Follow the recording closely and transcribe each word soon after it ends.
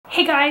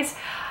Hey guys,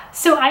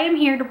 so I am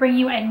here to bring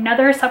you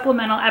another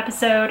supplemental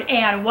episode,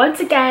 and once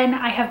again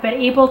I have been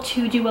able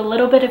to do a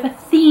little bit of a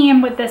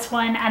theme with this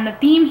one, and the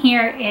theme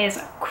here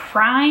is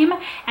crime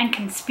and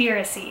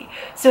conspiracy.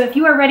 So if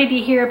you are ready to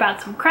hear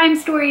about some crime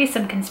stories,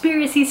 some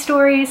conspiracy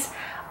stories,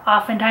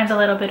 oftentimes a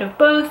little bit of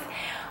both,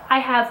 I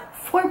have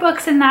 4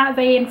 books in that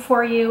vein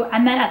for you,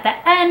 and then at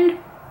the end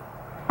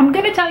I'm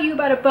going to tell you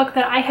about a book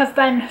that I have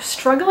been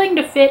struggling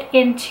to fit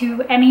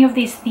into any of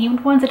these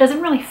themed ones. It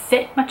doesn't really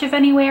fit much of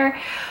anywhere,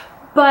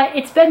 but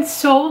it's been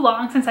so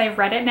long since I've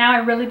read it now. I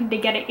really need to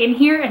get it in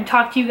here and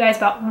talk to you guys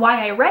about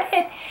why I read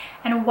it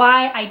and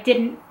why I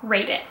didn't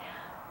rate it.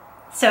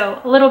 So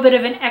a little bit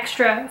of an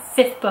extra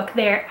 5th book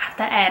there at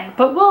the end,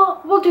 but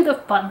we'll do the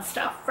fun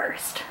stuff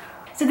first.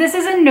 So this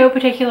is in no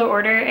particular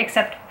order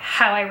except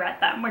how I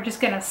read them. We're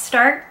just gonna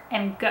start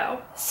and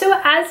go.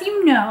 So as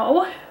you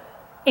know,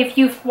 if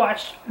you've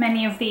watched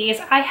many of these,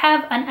 I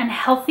have an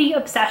unhealthy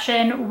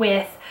obsession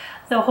with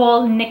the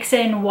whole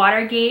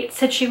Nixon-Watergate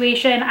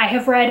situation. I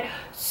have read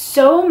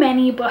so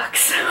many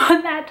books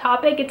on that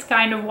topic, it's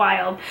kind of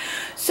wild.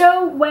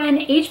 So when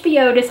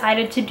HBO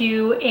decided to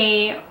do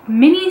a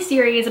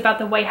mini-series about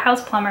the White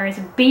House plumbers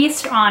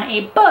based on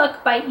a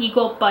book by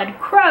Eagle Bud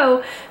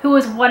Crow, who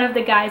was one of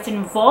the guys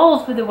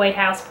involved with the White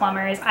House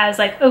plumbers, I was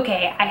like,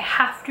 okay, I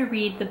have to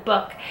read the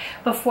book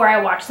before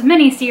I watch the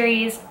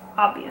mini-series,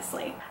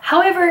 obviously.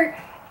 However,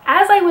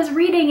 as I was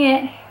reading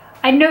it,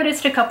 I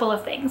noticed a couple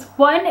of things.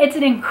 One, it's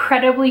an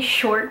incredibly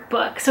short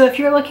book, so if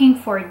you're looking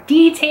for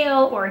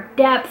detail or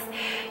depth,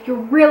 you're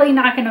really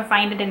not going to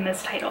find it in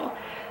this title.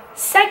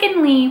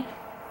 Secondly,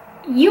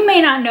 you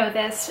may not know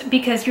this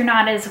because you're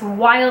not as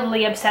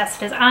wildly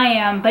obsessed as I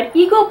am, but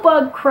Eagle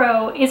Bud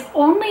Crow is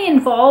only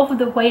involved with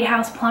the White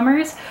House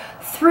plumbers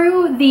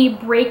through the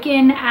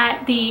break-in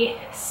at the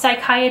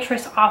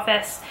psychiatrist's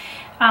office,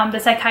 the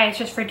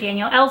psychiatrist for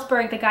Daniel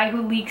Ellsberg, the guy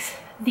who leaks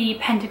the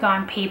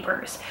Pentagon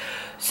Papers.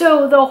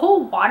 So the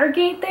whole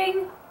Watergate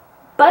thing,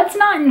 Bud's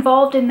not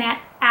involved in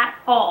that at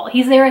all.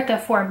 He's there at the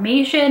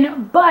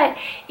formation, but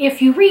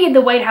if you read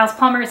the White House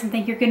plumbers and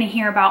think you're going to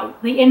hear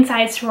about the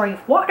inside story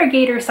of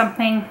Watergate or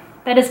something,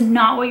 that is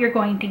not what you're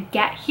going to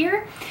get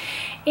here.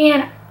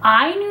 And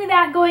I knew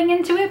that going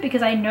into it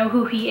because I know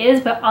who he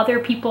is, but other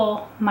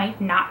people might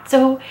not.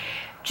 So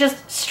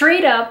just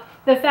straight up,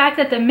 the fact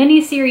that the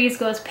miniseries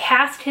goes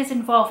past his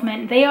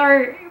involvement, they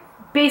are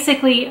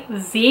basically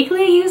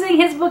vaguely using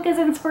his book as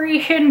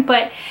inspiration,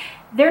 but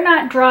they're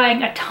not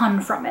drawing a ton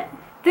from it.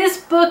 This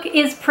book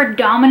is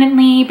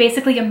predominantly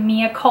basically a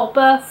mea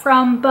culpa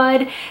from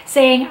Bud,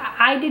 saying,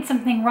 I did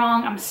something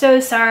wrong, I'm so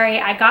sorry,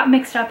 I got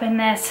mixed up in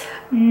this,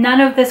 none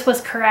of this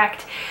was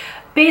correct.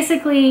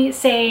 Basically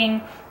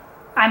saying,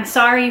 I'm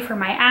sorry for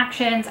my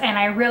actions and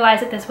I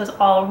realize that this was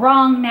all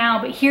wrong now,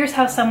 but here's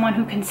how someone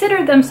who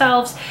considered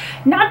themselves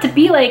not to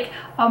be like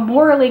a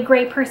morally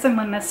great person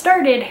when this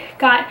started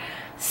got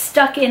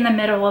stuck in the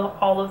middle of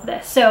all of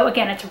this. So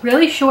again, it's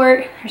really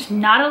short. There's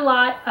not a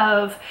lot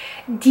of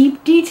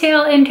deep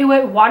detail into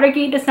it.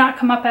 Watergate does not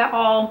come up at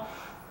all.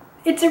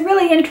 It's a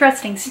really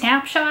interesting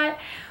snapshot,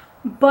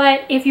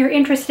 but if you're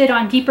interested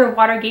on deeper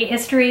Watergate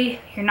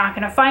history, you're not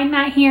going to find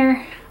that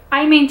here.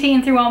 I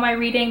maintain through all my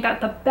reading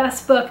that the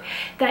best book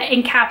that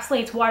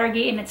encapsulates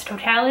Watergate in its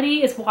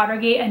totality is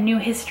Watergate: A New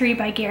History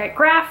by Garrett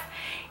Graff.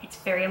 It's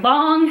very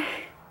long,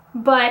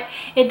 but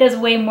it does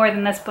way more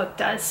than this book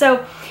does.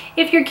 So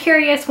if you're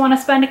curious, want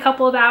to spend a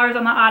couple of hours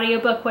on the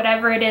audiobook,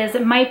 whatever it is,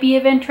 it might be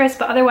of interest,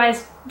 but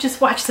otherwise just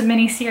watch the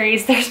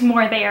mini-series. There's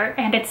more there,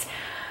 and it's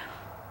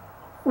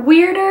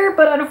weirder,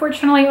 but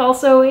unfortunately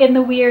also in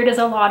the weird is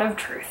a lot of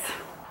truth.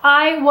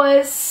 I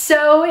was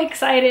so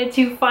excited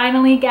to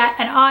finally get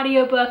an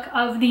audiobook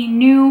of the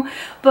new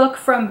book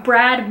from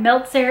Brad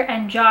Meltzer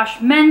and Josh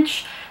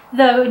Mensch,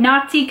 The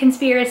Nazi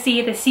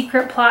Conspiracy, The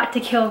Secret Plot to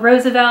Kill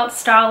Roosevelt,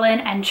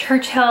 Stalin, and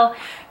Churchill.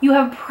 You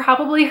have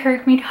probably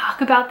heard me talk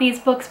about these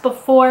books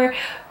before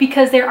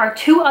because there are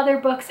 2 other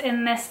books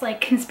in this like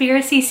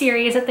conspiracy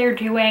series that they're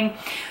doing.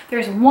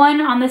 There's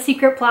one on the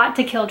secret plot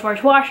to kill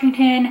George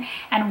Washington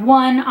and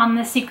one on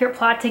the secret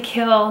plot to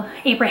kill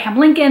Abraham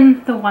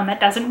Lincoln, the one that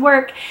doesn't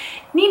work.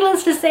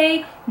 Needless to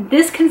say,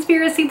 this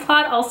conspiracy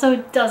plot also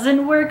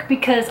doesn't work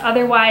because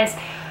otherwise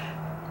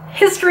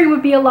history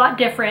would be a lot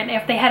different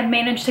if they had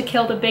managed to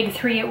kill the big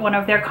 3 at one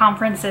of their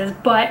conferences.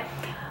 But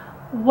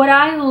what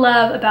I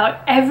love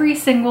about every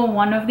single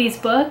one of these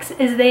books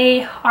is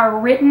they are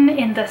written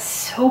in the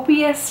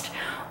soapiest,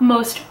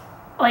 most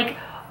like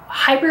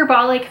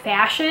hyperbolic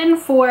fashion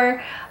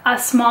for a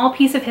small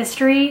piece of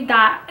history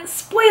that,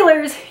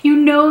 spoilers, you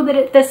know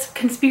that this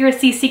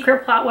conspiracy,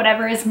 secret plot,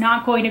 whatever, is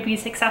not going to be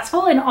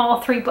successful in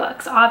all 3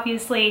 books.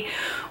 Obviously,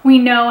 we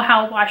know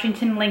how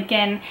Washington,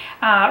 Lincoln,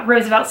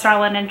 Roosevelt,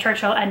 Stalin, and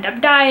Churchill end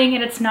up dying,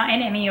 and it's not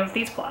in any of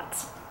these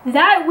plots.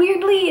 That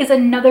weirdly is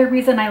another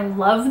reason I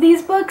love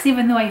these books,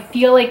 even though I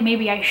feel like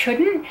maybe I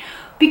shouldn't,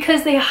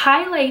 because they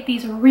highlight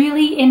these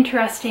really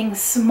interesting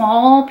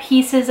small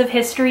pieces of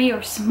history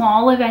or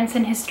small events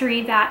in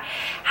history that,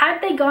 had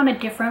they gone a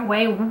different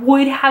way,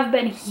 would have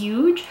been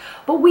huge,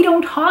 but we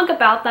don't talk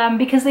about them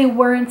because they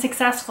weren't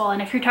successful.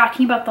 And if you're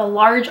talking about the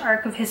large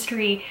arc of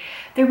history,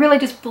 they're really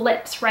just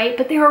blips, right?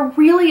 But there are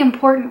really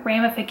important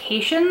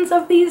ramifications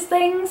of these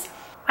things.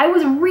 I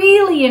was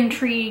really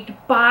intrigued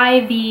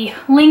by the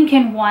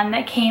Lincoln one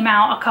that came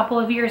out a couple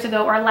of years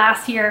ago, or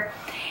last year.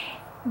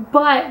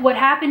 But what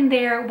happened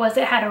there was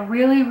it had a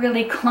really,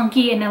 really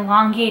clunky and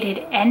elongated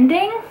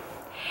ending.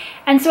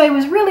 And so I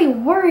was really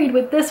worried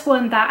with this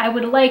one that I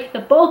would like the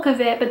bulk of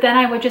it, but then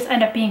I would just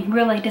end up being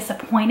really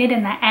disappointed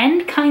in the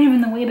end, kind of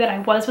in the way that I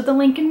was with the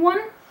Lincoln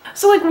one.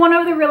 So like one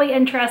of the really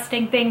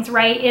interesting things,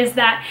 right, is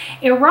that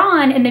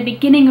Iran in the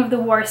beginning of the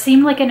war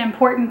seemed like an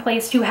important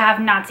place to have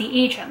Nazi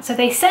agents. So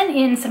they sent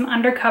in some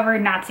undercover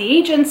Nazi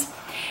agents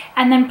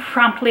and then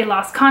promptly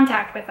lost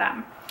contact with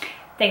them.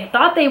 They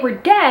thought they were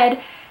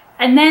dead,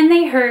 and then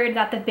they heard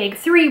that the big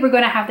three were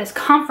going to have this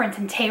conference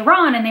in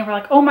Tehran, and they were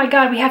like, oh my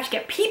God, we have to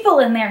get people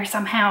in there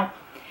somehow.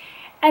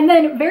 And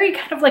then very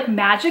kind of like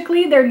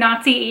magically, their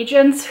Nazi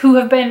agents who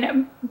have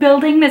been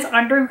building this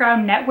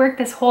underground network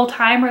this whole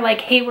time are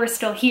like, hey, we're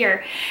still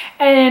here.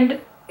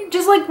 And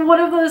just like one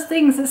of those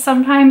things that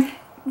sometimes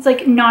it's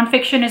like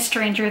nonfiction is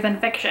stranger than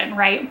fiction,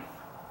 right?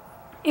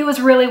 It was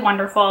really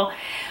wonderful.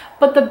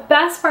 But the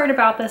best part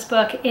about this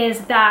book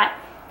is that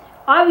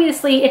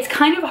obviously it's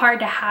kind of hard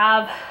to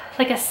have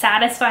like a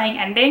satisfying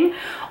ending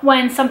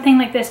when something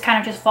like this kind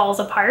of just falls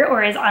apart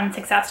or is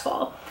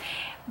unsuccessful.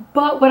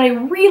 But what I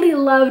really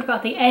loved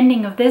about the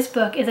ending of this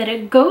book is that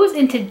it goes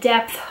into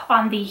depth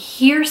on the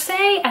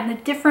hearsay and the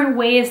different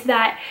ways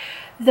that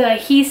the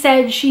he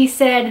said, she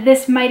said,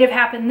 this might have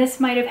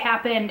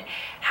happened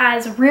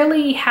has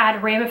really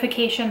had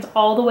ramifications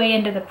all the way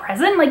into the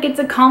present. Like it's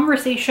a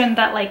conversation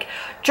that like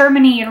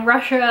Germany and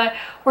Russia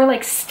were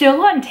like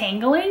still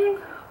untangling,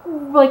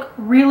 like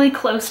really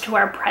close to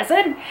our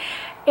present.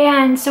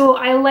 And so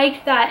I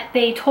liked that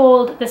they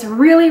told this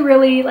really,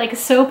 really like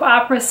soap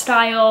opera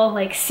style,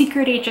 like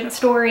secret agent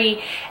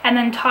story, and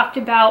then talked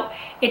about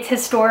its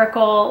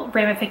historical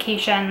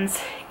ramifications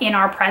in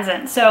our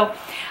present. So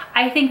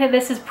I think that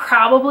this is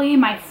probably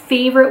my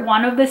favorite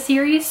one of the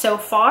series so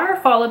far,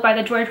 followed by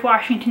the George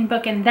Washington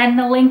book and then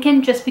the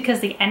Lincoln, just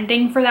because the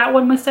ending for that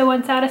one was so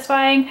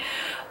unsatisfying.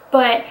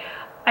 But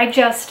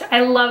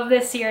I love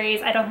this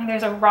series. I don't think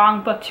there's a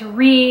wrong book to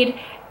read.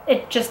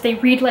 They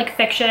read like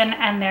fiction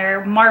and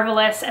they're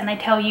marvelous, and they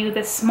tell you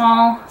this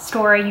small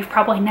story you've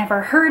probably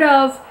never heard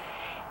of.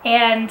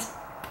 And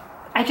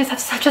I just have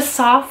such a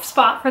soft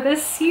spot for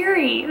this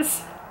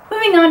series.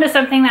 Moving on to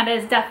something that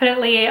is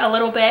definitely a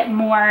little bit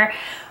more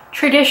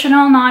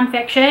traditional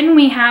nonfiction,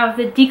 we have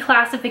The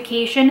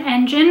Declassification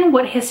Engine: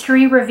 What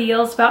History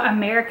Reveals About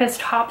America's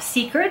Top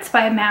Secrets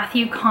by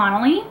Matthew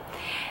Connelly.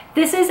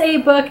 This is a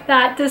book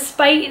that,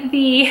 despite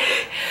the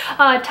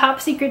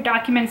top secret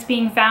documents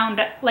being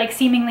found like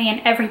seemingly in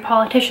every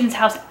politician's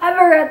house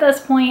ever at this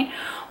point,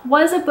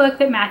 was a book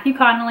that Matthew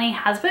Connelly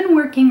has been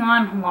working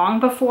on long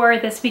before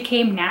this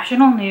became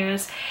national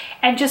news,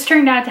 and just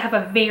turned out to have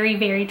a very,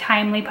 very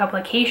timely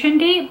publication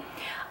date.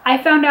 I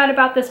found out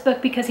about this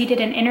book because he did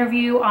an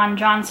interview on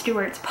Jon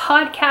Stewart's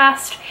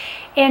podcast.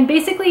 And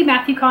basically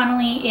Matthew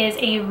Connelly is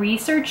a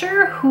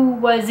researcher who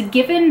was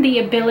given the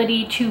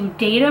ability to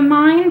data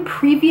mine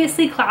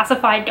previously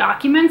classified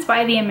documents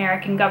by the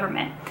American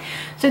government.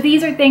 So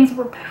these are things that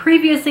were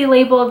previously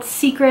labeled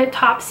secret,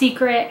 top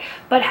secret,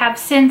 but have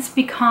since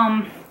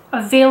become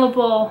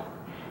available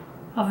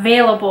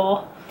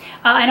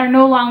and are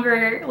no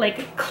longer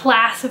like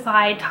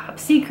classified top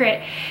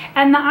secret.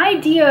 And the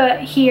idea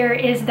here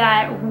is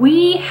that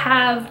we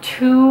have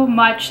too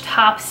much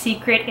top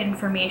secret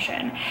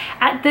information.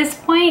 At this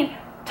point,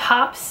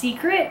 top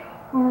secret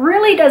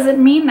really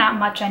doesn't mean that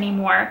much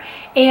anymore.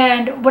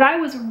 And what I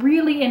was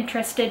really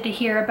interested to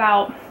hear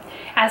about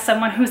as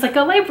someone who's like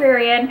a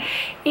librarian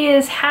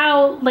is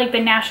how like the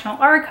National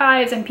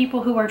Archives and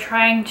people who are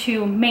trying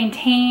to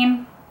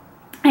maintain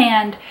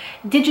and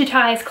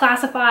digitize,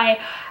 classify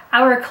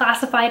our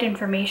classified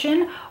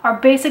information are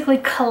basically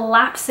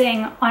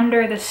collapsing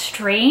under the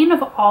strain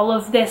of all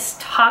of this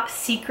top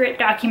secret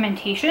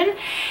documentation,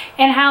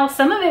 and how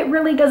some of it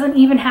really doesn't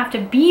even have to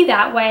be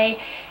that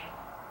way.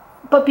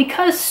 But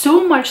because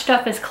so much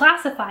stuff is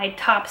classified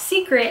top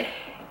secret,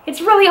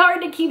 it's really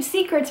hard to keep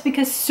secrets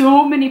because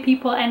so many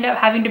people end up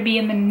having to be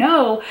in the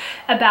know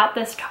about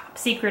this top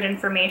secret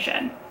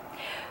information.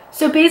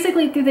 So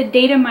basically through the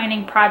data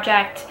mining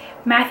project,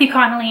 Matthew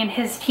Connelly and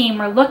his team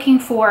are looking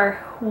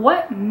for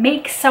what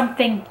makes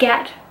something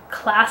get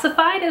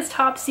classified as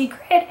top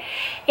secret,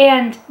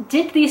 and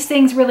did these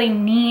things really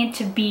need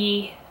to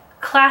be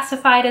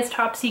classified as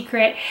top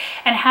secret,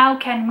 and how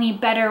can we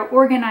better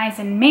organize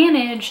and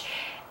manage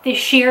the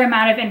sheer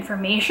amount of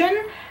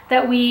information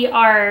that we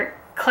are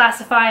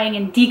classifying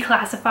and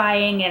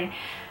declassifying, and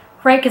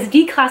right, because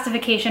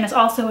declassification is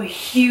also a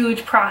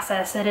huge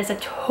process that is a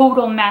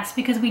total mess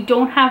because we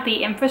don't have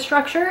the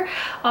infrastructure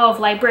of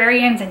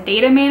librarians and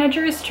data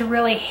managers to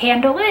really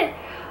handle it.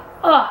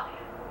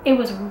 It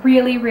was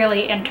really,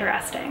 really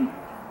interesting.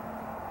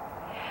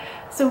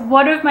 So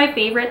one of my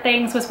favorite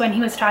things was when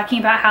he was talking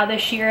about how the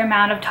sheer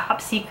amount of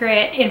top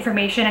secret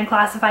information and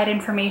classified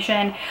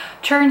information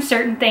turns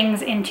certain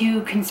things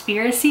into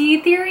conspiracy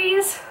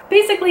theories.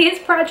 Basically, his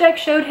project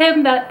showed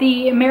him that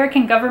the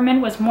American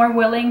government was more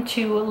willing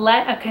to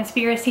let a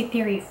conspiracy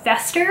theory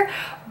fester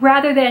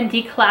rather than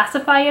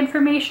declassify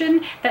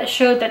information that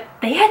showed that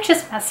they had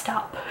just messed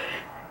up.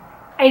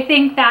 I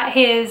think that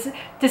his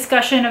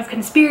discussion of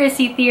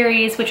conspiracy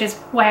theories, which is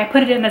why I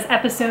put it in this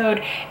episode,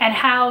 and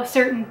how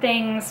certain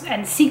things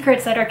and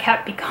secrets that are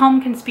kept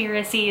become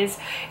conspiracies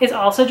is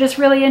also just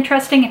really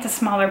interesting. It's a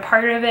smaller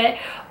part of it,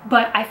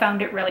 but I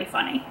found it really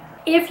funny.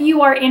 If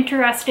you are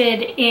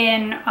interested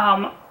in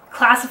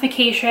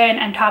classification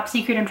and top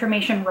secret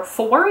information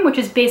reform, which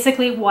is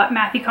basically what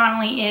Matthew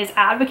Connelly is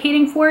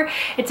advocating for,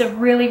 it's a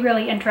really,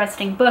 really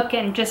interesting book,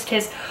 and just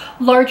his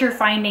larger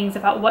findings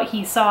about what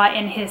he saw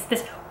in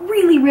this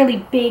really,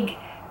 really big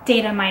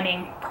data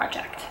mining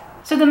project.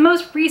 So the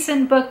most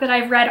recent book that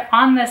I've read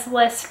on this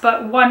list,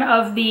 but one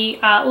of the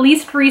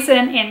least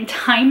recent in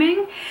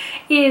timing,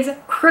 is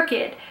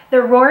Crooked: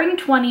 The Roaring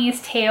Twenties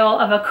Tale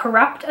of a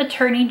Corrupt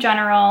Attorney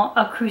General,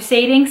 a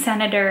Crusading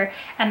Senator,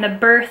 and the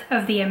Birth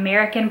of the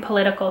American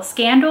Political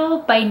Scandal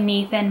by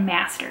Nathan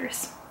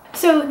Masters.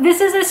 So this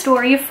is a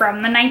story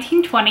from the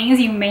 1920s,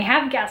 you may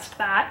have guessed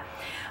that,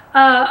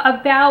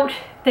 about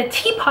the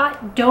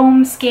Teapot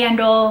Dome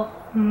scandal,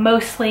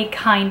 mostly,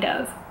 kind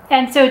of.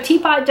 And so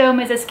Teapot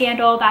Dome is a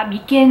scandal that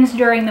begins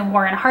during the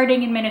Warren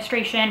Harding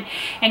administration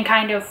and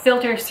kind of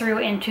filters through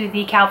into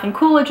the Calvin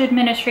Coolidge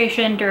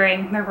administration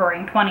during the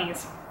Roaring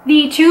Twenties.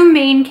 The two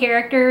main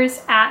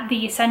characters at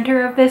the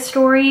center of this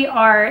story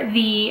are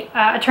the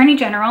Attorney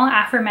General,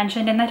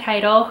 aforementioned in the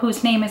title,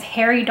 whose name is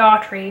Harry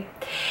Daughtry,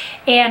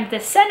 and the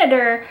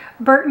Senator,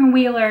 Burton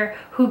Wheeler,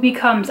 who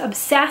becomes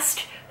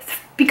obsessed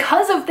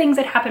because of things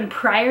that happened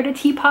prior to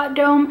Teapot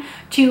Dome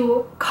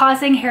to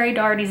causing Harry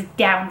Daughtry's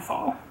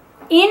downfall.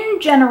 In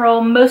general,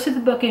 most of the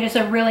book is just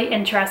a really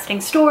interesting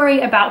story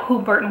about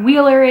who Burton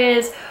Wheeler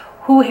is,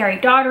 who Harry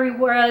Daughtry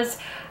was,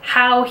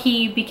 how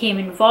he became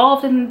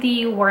involved in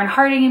the Warren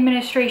Harding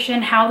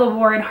administration, how the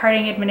Warren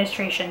Harding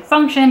administration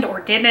functioned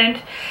or didn't,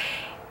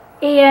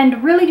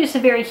 and really just a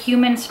very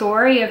human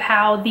story of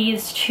how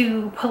these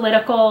two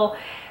political...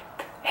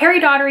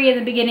 Harry Daughtry in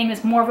the beginning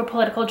was more of a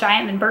political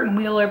giant than Burton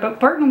Wheeler, but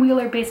Burton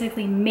Wheeler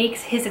basically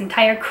makes his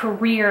entire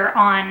career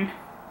on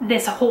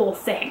this whole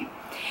thing.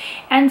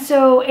 And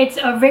so it's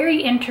a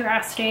very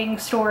interesting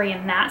story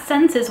in that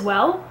sense as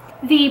well.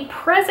 The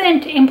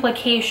present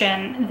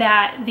implication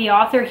that the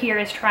author here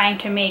is trying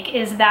to make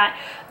is that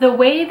the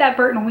way that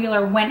Burton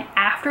Wheeler went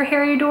after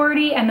Harry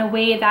Daughtry and the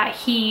way that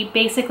he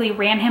basically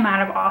ran him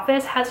out of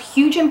office has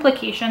huge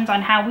implications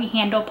on how we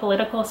handle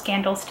political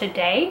scandals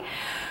today.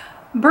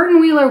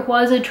 Burton Wheeler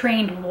was a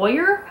trained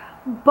lawyer,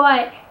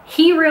 but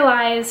he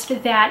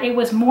realized that it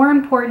was more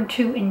important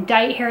to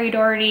indict Harry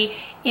Daughtry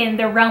in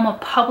the realm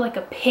of public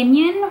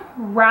opinion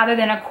rather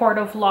than a court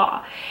of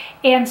law.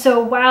 And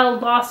so while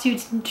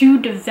lawsuits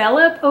do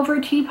develop over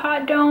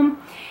Teapot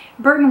Dome,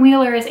 Burton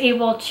Wheeler is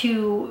able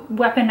to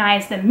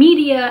weaponize the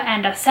media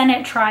and a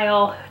Senate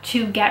trial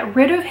to get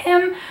rid of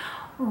him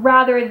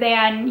rather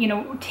than, you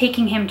know,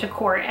 taking him to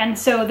court. And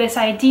so this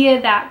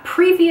idea that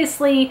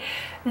previously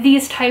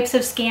these types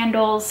of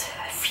scandals,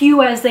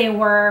 few as they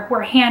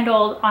were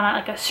handled on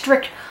like a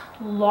strict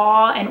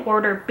law and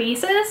order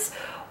basis,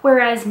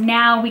 whereas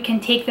now we can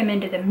take them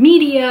into the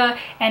media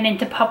and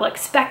into public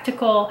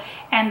spectacle,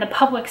 and the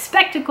public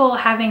spectacle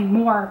having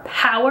more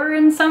power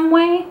in some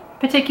way,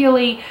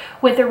 particularly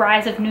with the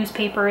rise of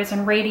newspapers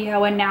and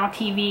radio and now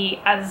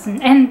TV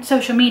and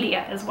social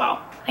media as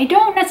well. I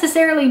don't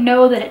necessarily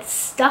know that it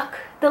stuck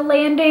the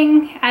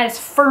landing as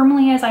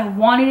firmly as I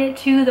wanted it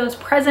to. Those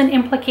present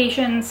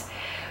implications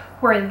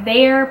were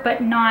there,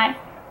 but not,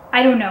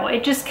 I don't know,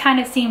 it just kind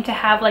of seemed to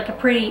have like a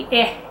pretty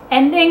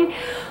ending.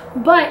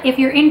 But if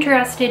you're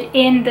interested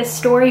in the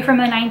story from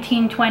the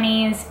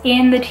 1920s,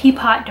 in the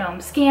Teapot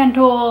Dome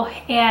scandal,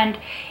 and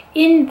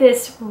in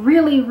this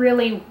really,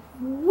 really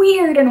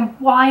weird and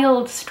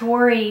wild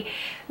story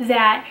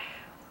that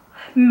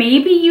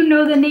maybe you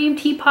know the name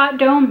Teapot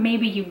Dome,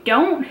 maybe you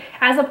don't.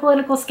 As a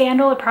political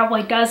scandal, it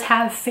probably does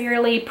have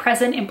fairly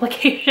present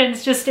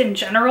implications just in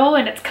general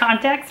and its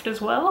context as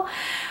well.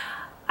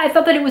 I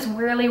thought that it was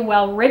really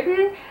well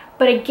written,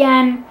 but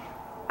again,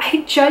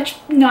 I judge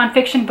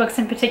nonfiction books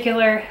in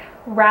particular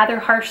rather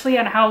harshly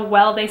on how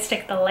well they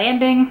stick the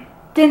landing.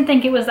 Didn't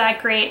think it was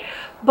that great,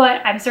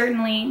 but I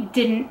certainly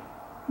didn't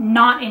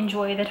not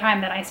enjoy the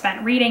time that I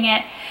spent reading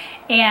it,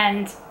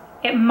 and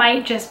it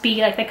might just be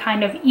like the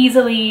kind of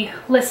easily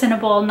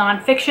listenable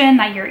nonfiction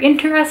that you're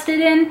interested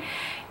in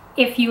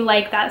if you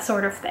like that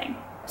sort of thing.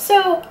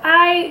 So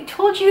I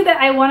told you that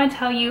I want to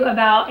tell you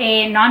about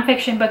a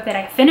nonfiction book that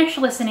I finished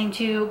listening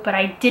to, but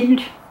I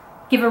didn't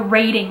give a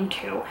rating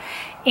to.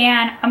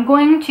 And I'm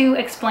going to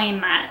explain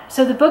that.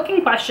 So the book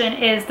in question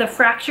is The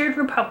Fractured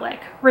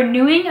Republic,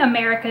 Renewing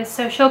America's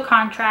Social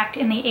Contract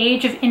in the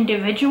Age of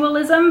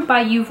Individualism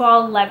by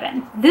Yuval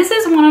Levin. This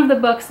is one of the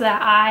books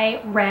that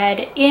I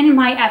read in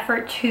my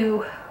effort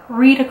to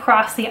read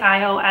across the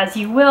aisle, as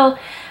you will.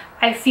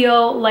 I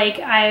feel like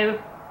I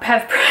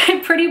have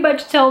pretty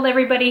much told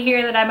everybody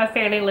here that I'm a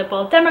fairly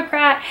liberal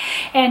Democrat,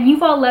 and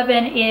Yuval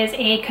Levin is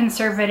a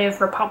conservative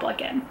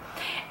Republican.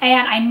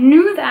 And I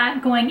knew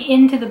that going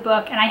into the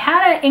book, and I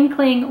had an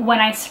inkling when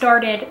I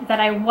started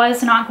that I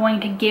was not going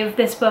to give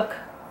this book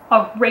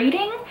a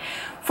rating,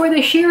 for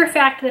the sheer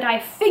fact that I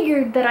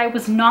figured that I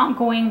was not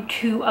going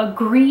to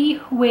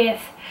agree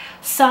with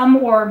some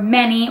or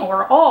many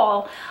or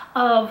all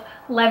of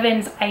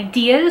Levin's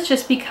ideas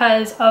just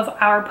because of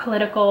our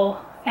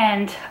political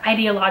and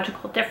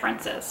ideological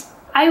differences.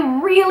 I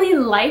really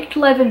liked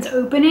Levin's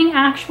opening,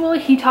 actually.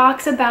 He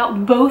talks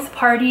about both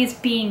parties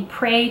being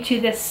prey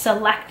to this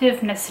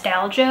selective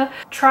nostalgia,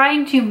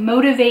 trying to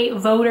motivate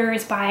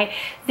voters by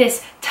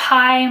this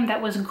time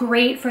that was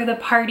great for the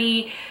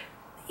party.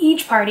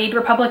 Each party,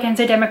 Republicans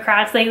or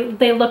Democrats,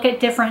 they look at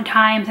different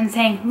times and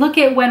saying, look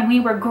at when we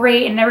were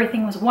great and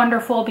everything was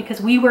wonderful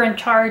because we were in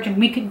charge and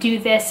we could do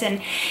this,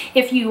 and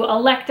if you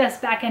elect us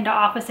back into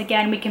office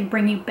again, we can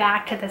bring you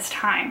back to this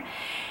time.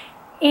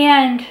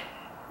 And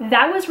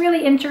that was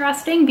really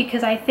interesting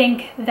because I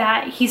think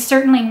that he's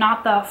certainly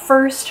not the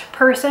first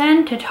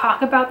person to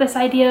talk about this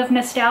idea of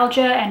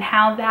nostalgia and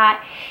how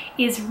that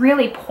is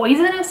really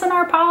poisonous in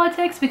our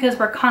politics, because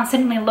we're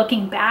constantly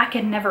looking back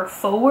and never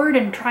forward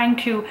and trying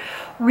to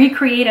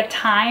recreate a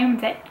time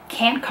that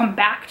can't come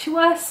back to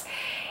us.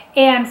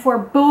 And for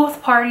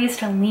both parties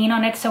to lean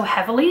on it so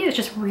heavily is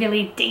just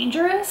really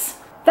dangerous.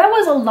 That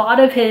was a lot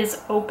of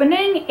his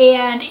opening,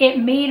 and it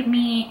made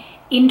me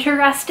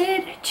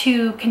interested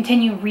to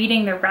continue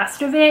reading the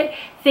rest of it,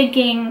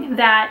 thinking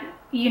that,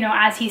 you know,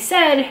 as he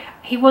said,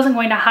 he wasn't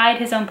going to hide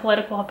his own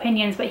political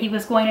opinions, but he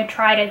was going to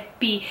try to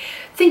be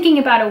thinking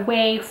about a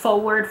way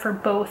forward for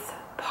both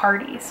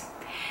parties.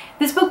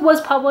 This book was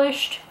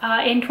published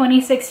in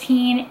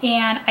 2016,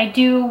 and I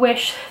do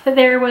wish that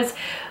there was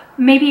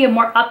maybe a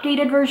more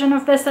updated version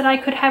of this that I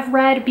could have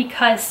read,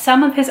 because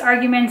some of his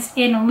arguments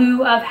in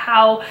lieu of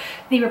how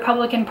the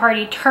Republican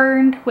Party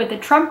turned with the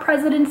Trump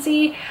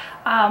presidency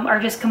are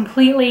just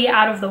completely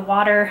out of the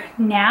water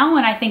now,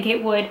 and I think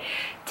it would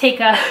take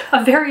a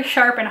very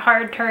sharp and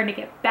hard turn to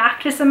get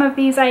back to some of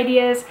these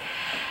ideas.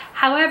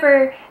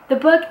 However, the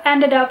book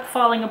ended up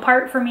falling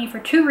apart for me for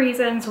two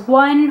reasons.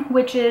 One,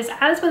 which is,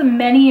 as with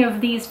many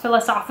of these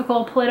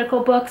philosophical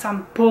political books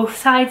on both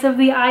sides of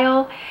the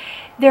aisle,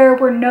 there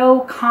were no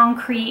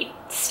concrete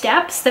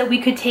steps that we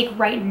could take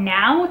right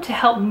now to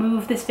help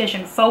move this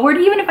vision forward.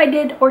 Even if I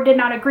did or did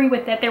not agree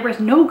with it, there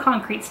was no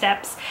concrete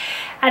steps.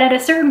 And at a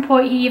certain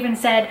point, he even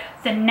said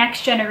the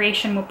next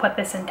generation will put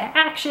this into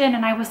action.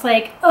 And I was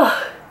like,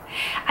 ugh,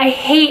 I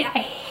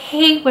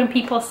hate when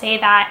people say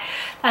that.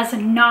 That's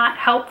not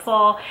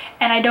helpful.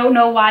 And I don't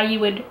know why you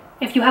would,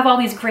 if you have all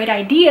these great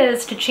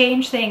ideas to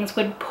change things,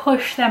 would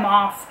push them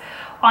off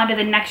onto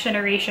the next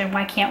generation.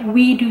 Why can't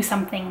we do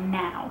something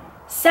now?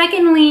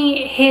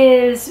 Secondly,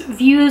 his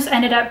views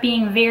ended up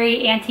being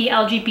very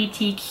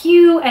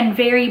anti-LGBTQ and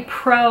very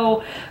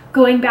pro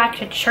going back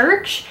to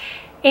church.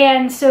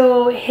 And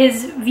so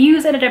his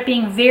views ended up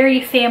being very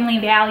family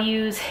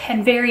values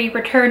and very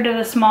return to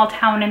the small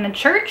town and the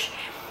church.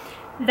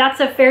 That's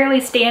a fairly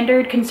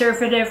standard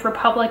conservative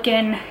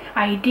Republican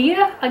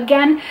idea.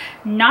 Again,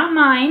 not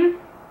mine,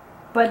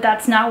 but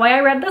that's not why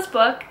I read this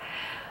book.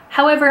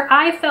 However,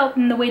 I felt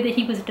in the way that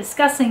he was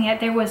discussing it,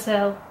 there was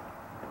a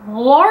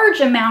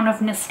large amount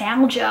of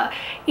nostalgia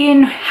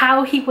in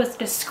how he was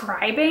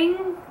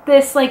describing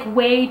this like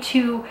way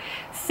to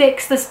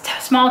fix this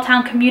small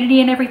town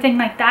community and everything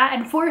like that.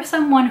 And for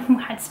someone who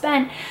had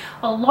spent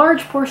a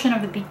large portion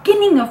of the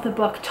beginning of the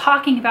book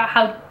talking about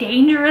how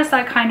dangerous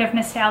that kind of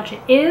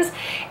nostalgia is,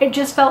 it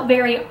just felt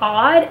very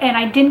odd, and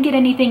I didn't get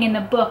anything in the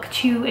book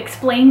to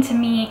explain to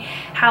me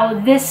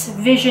how this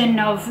vision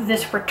of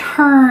this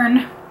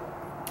return,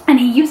 and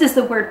he uses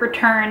the word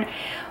return,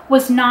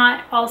 was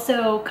not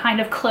also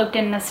kind of cloaked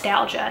in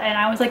nostalgia. And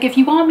I was like, if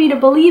you want me to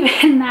believe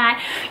in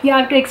that, you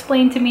have to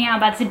explain to me how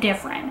that's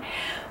different.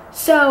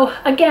 So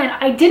again,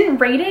 I didn't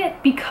rate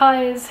it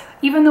because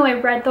even though I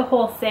read the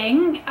whole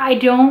thing, I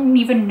don't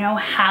even know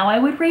how I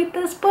would rate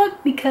this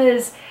book,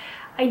 because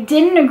I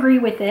didn't agree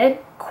with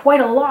it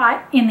quite a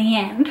lot in the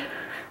end.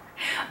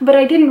 But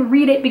I didn't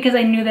read it because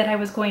I knew that I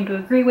was going to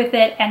agree with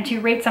it, and to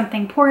rate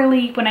something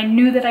poorly when I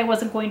knew that I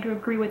wasn't going to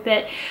agree with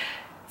it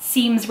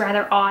seems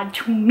rather odd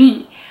to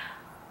me.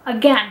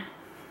 Again,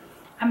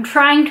 I'm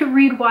trying to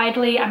read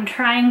widely. I'm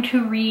trying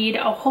to read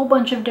a whole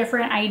bunch of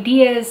different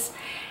ideas,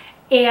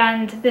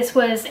 and this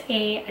was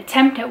an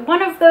attempt at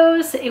one of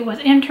those. It was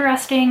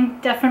interesting,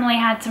 definitely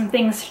had some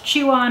things to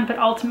chew on, but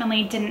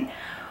ultimately didn't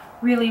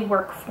really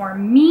work for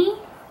me.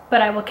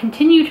 But I will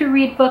continue to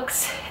read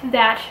books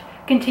that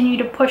continue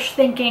to push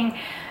thinking,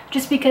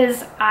 just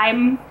because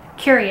I'm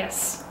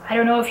curious. I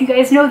don't know if you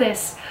guys know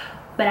this,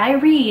 but I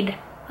read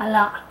a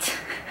lot.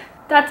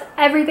 That's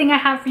everything I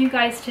have for you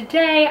guys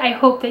today. I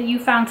hope that you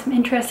found some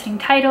interesting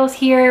titles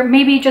here,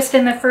 maybe just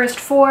in the first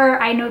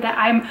 4. I know that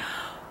I'm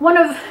one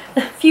of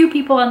the few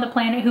people on the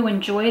planet who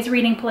enjoys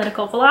reading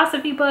political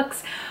philosophy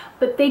books,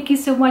 but thank you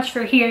so much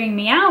for hearing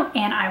me out,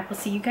 and I will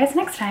see you guys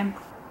next time.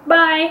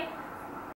 Bye!